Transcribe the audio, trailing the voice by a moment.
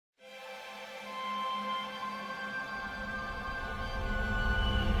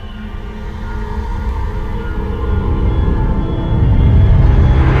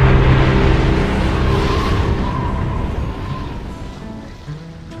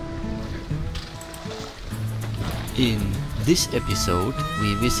In this episode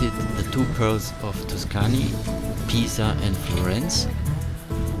we visit the two pearls of Tuscany, Pisa and Florence.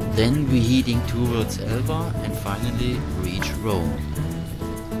 Then we're heading towards Elba and finally reach Rome.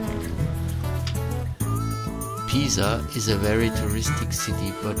 Pisa is a very touristic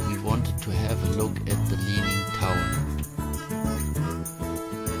city, but we wanted to have a look at the Leaning Tower.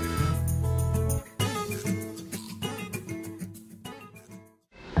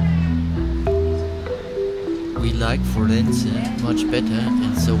 We like Florence much better,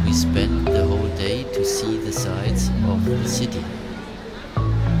 and so we spent the whole day to see the sights of the city.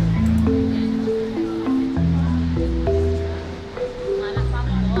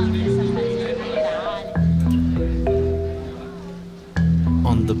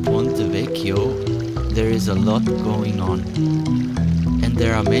 On the Ponte Vecchio there is a lot going on, and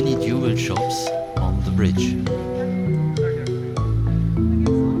there are many jewel shops on the bridge.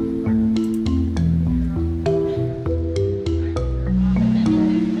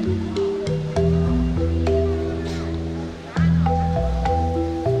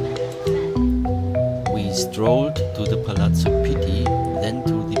 We strolled to the Palazzo Pitti, then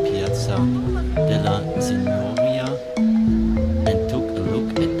to the Piazza della Signoria, and took a look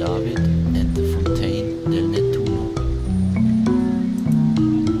at David and the Fontaine del Nettuno.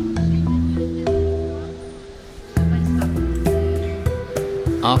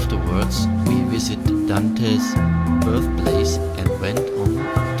 Afterwards, we visited Dante's birthplace and went on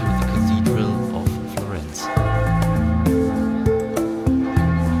to the Cathedral of Florence.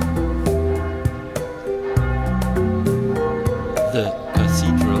 The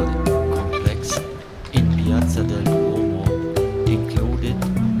cathedral complex in Piazza del Duomo included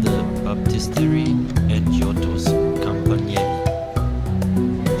the baptistery and Giotto's Campanelli.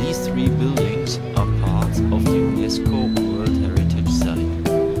 These three buildings are part of the UNESCO World Heritage Site,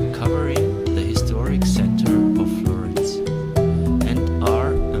 covering the historic center of Florence, and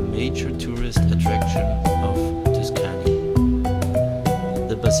are a major tourist attraction of Tuscany.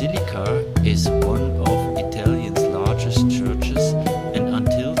 The Basilica is one of Italy's largest churches, and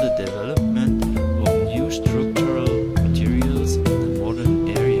until the development of new structural materials in the modern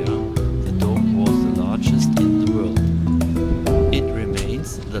area, the dome was the largest in the world. It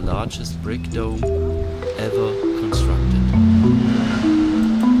remains the largest brick dome ever constructed.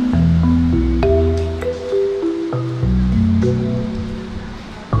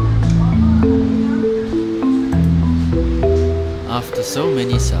 After so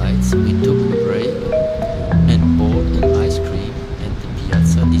many sights, we took a break and bought an ice cream at the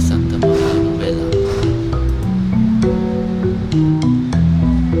Piazza di Santa Maria Novella.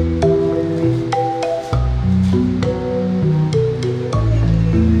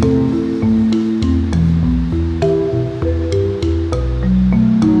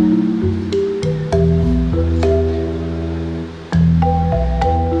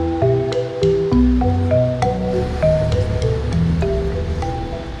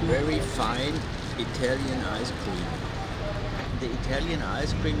 Very fine Italian ice cream. The Italian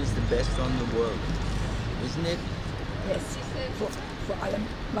ice cream is the best on the world, isn't it? Yes, vor allem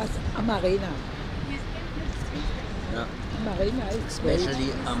was Amarena. Yeah. Amarena is Especially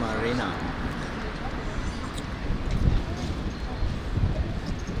Amarena.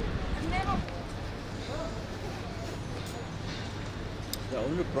 The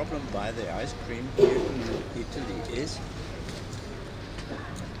only problem by the ice cream here in Italy is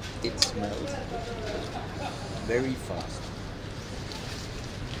it smells very fast.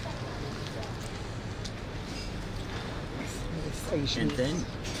 And then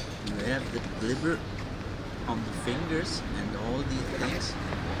you have the glibber on the fingers and all these things.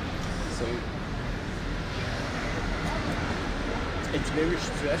 So it's very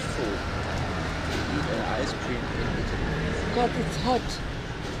stressful to eat an ice cream in Italy. God, it's hot.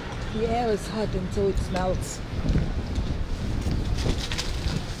 The air is hot and so it smells.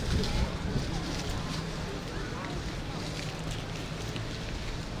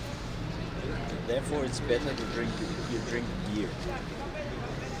 Therefore, it's better to drink beer.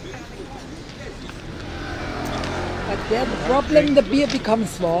 But there the problem, the beer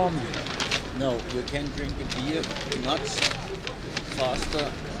becomes warm. No, you can drink a beer much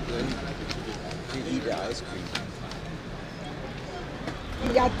faster than to eat the ice cream.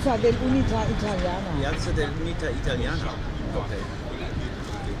 Piazza dell'Unità Italiana. Piazza dell'Unità Italiana. Okay.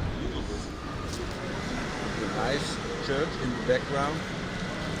 The nice church in the background.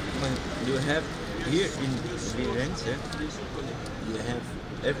 You have here in Florence, you have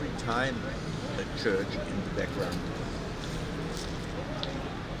every time a church in the background.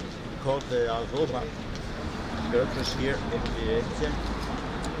 Called the Roma churches here in Florence.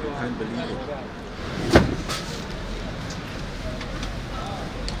 You can't believe it.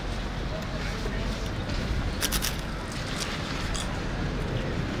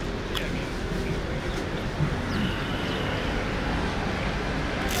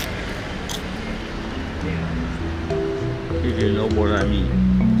 If you know what I mean.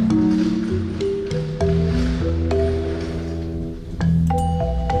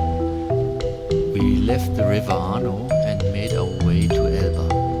 We left the river Arno and made our way to Elba.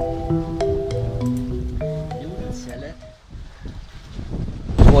 Noodle salad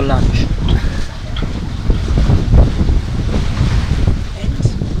for lunch. And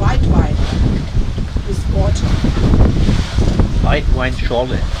white wine with water. White wine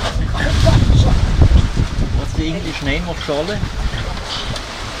schorle. What's the English name of schorle?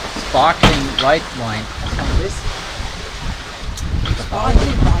 Sparkling white wine. This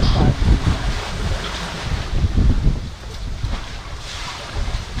sparkling white wine.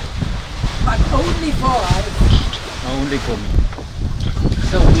 But only for us. Only for me.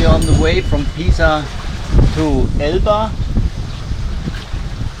 So we are on the way from Pisa to Elba.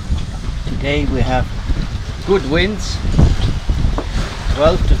 Today we have good winds,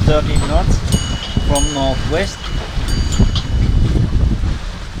 12 to 13 knots from northwest.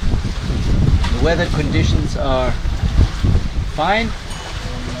 The weather conditions are fine.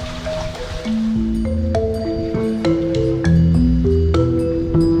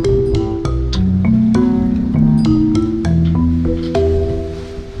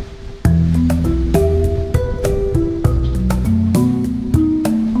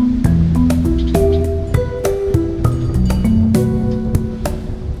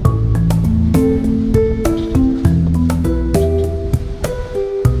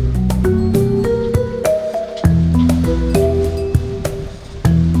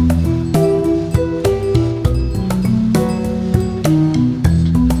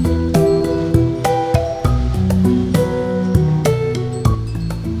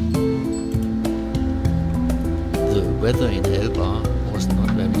 The weather in Elba was not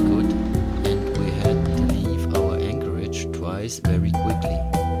very good and we had to leave our anchorage twice very quickly.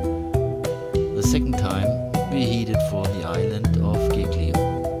 The second time we headed for the island of Giglio.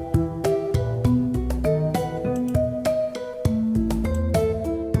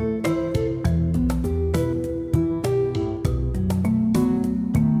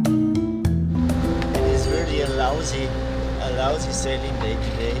 It is really a lousy sailing day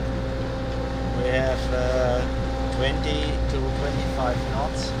today. We have 20 to 25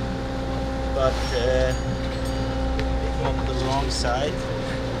 knots, but from the wrong side.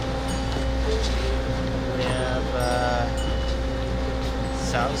 We have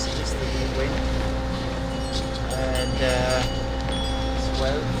southeasterly wind and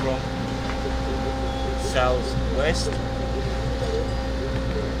swell from southwest.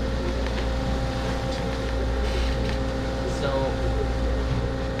 So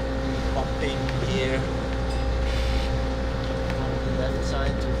bumping here from the left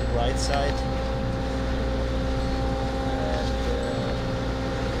side to the right side, and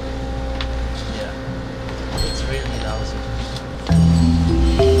yeah, it's really lousy.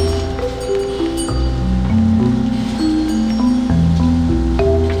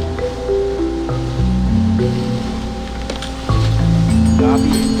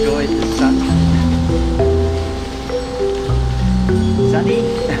 Gaby enjoyed the sun.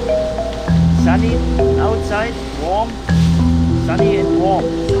 Sunny outside, warm, sunny and warm.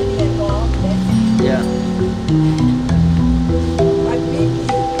 Sunny and warm, yes. Yeah. But windy.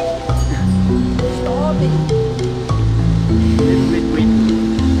 Stormy. Little bit windy.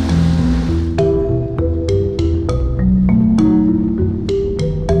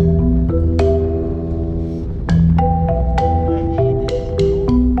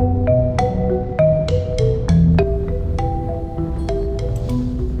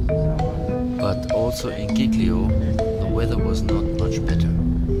 But also in Giglio, the weather was not much better.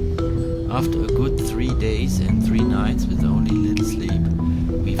 After a good 3 days and 3 nights with only little sleep,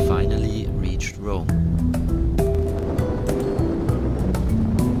 we finally reached Rome.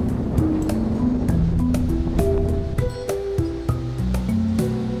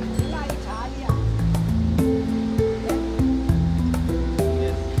 La Italia.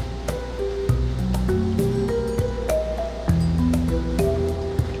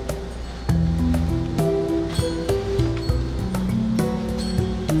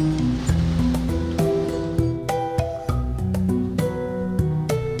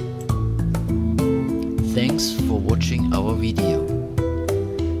 Thanks for watching our video.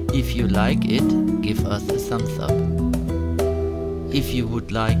 If you like it, give us a thumbs up. If you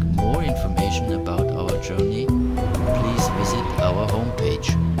would like more information about our journey, please visit our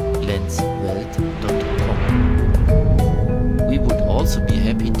homepage glenswelt.com. We would also be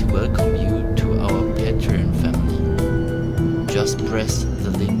happy to welcome you to our Patreon family. Just press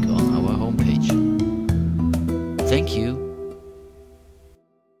the link on our homepage. Thank you.